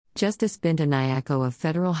Justice Binta Nyako of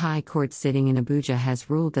Federal High Court sitting in Abuja has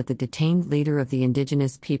ruled that the detained leader of the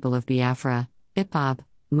indigenous people of Biafra, IPOB,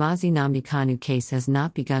 Mazi Nnamdi Kanu case has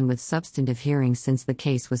not begun with substantive hearings since the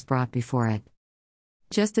case was brought before it.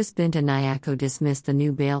 Justice Binta Nyako dismissed the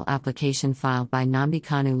new bail application filed by Nnamdi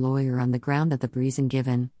Kanu lawyer on the ground that the reason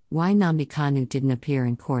given, why Nnamdi Kanu didn't appear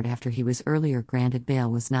in court after he was earlier granted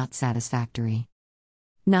bail, was not satisfactory.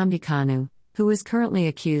 Nnamdi Kanu, who is currently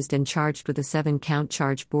accused and charged with a 7-count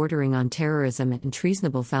charge bordering on terrorism and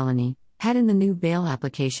treasonable felony, had in the new bail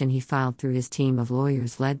application he filed through his team of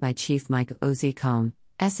lawyers led by Chief Mike Ozikome,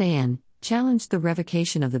 SAN, challenged the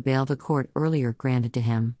revocation of the bail the court earlier granted to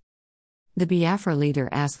him. The Biafra leader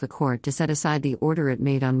asked the court to set aside the order it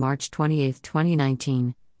made on March 28,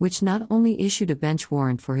 2019, which not only issued a bench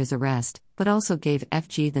warrant for his arrest, but also gave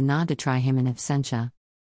FG the nod to try him in absentia.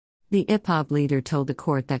 The IPOB leader told the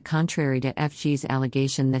court that contrary to FG's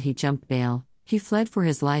allegation that he jumped bail, he fled for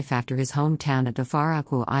his life after his hometown at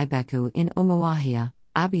Dafaraku Ibeku in Umuahia,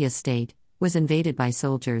 Abia State, was invaded by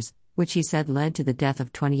soldiers, which he said led to the death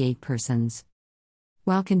of 28 persons.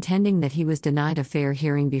 While contending that he was denied a fair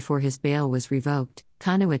hearing before his bail was revoked,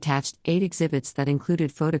 Kanu attached 8 exhibits that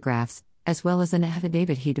included photographs, as well as an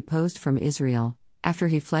affidavit he deposed from Israel, after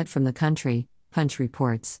he fled from the country, Punch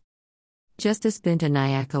reports. Justice Binta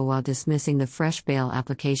Nyako, while dismissing the fresh bail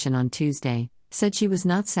application on Tuesday, said she was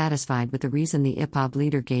not satisfied with the reason the IPOB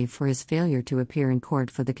leader gave for his failure to appear in court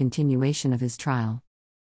for the continuation of his trial.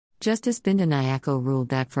 Justice Binta Nyako ruled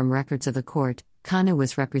that from records of the court, Kanu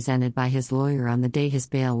was represented by his lawyer on the day his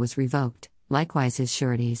bail was revoked, likewise his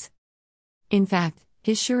sureties. In fact,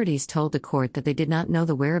 his sureties told the court that they did not know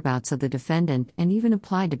the whereabouts of the defendant and even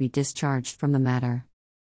applied to be discharged from the matter.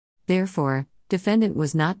 Therefore, defendant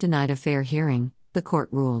was not denied a fair hearing, the court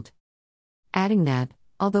ruled. Adding that,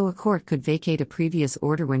 although a court could vacate a previous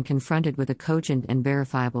order when confronted with a cogent and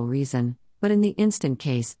verifiable reason, but in the instant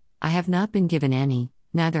case, I have not been given any,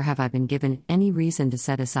 neither have I been given any reason to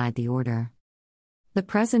set aside the order. The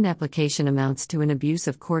present application amounts to an abuse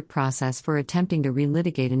of court process for attempting to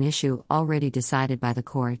relitigate an issue already decided by the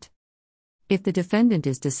court. If the defendant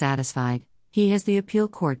is dissatisfied, he has the appeal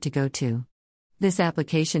court to go to. This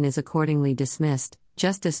application is accordingly dismissed,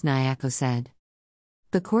 Justice Nyako said.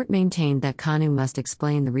 The court maintained that Kanu must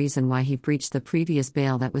explain the reason why he breached the previous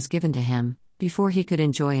bail that was given to him, before he could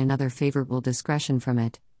enjoy another favorable discretion from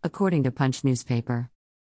it, according to Punch newspaper.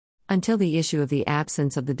 Until the issue of the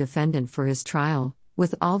absence of the defendant for his trial,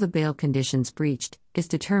 with all the bail conditions breached, is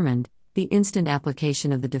determined, the instant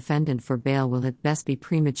application of the defendant for bail will at best be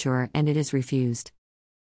premature and it is refused.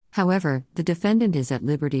 However, the defendant is at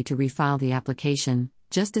liberty to refile the application,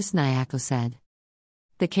 Justice Nyako said.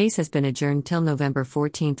 The case has been adjourned till November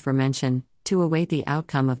 14 for mention, to await the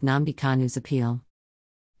outcome of Nnamdi Kanu's appeal.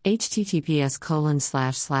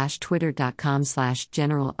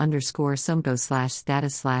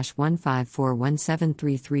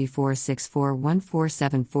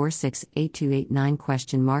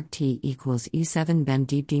 T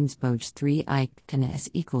can s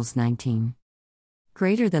equals 19.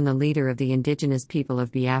 Greater than the leader of the indigenous people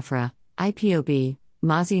of Biafra, IPOB,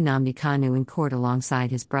 Mazi Nnamdi Kanu in court alongside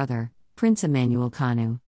his brother, Prince Emmanuel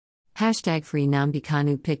Kanu. #free Nnamdi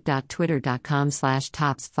Kanu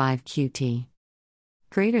pic.twitter.com/tops5qt.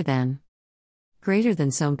 Greater than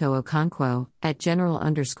Somto Okonkwo, at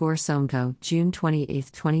general_Somto, June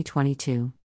 28, 2022.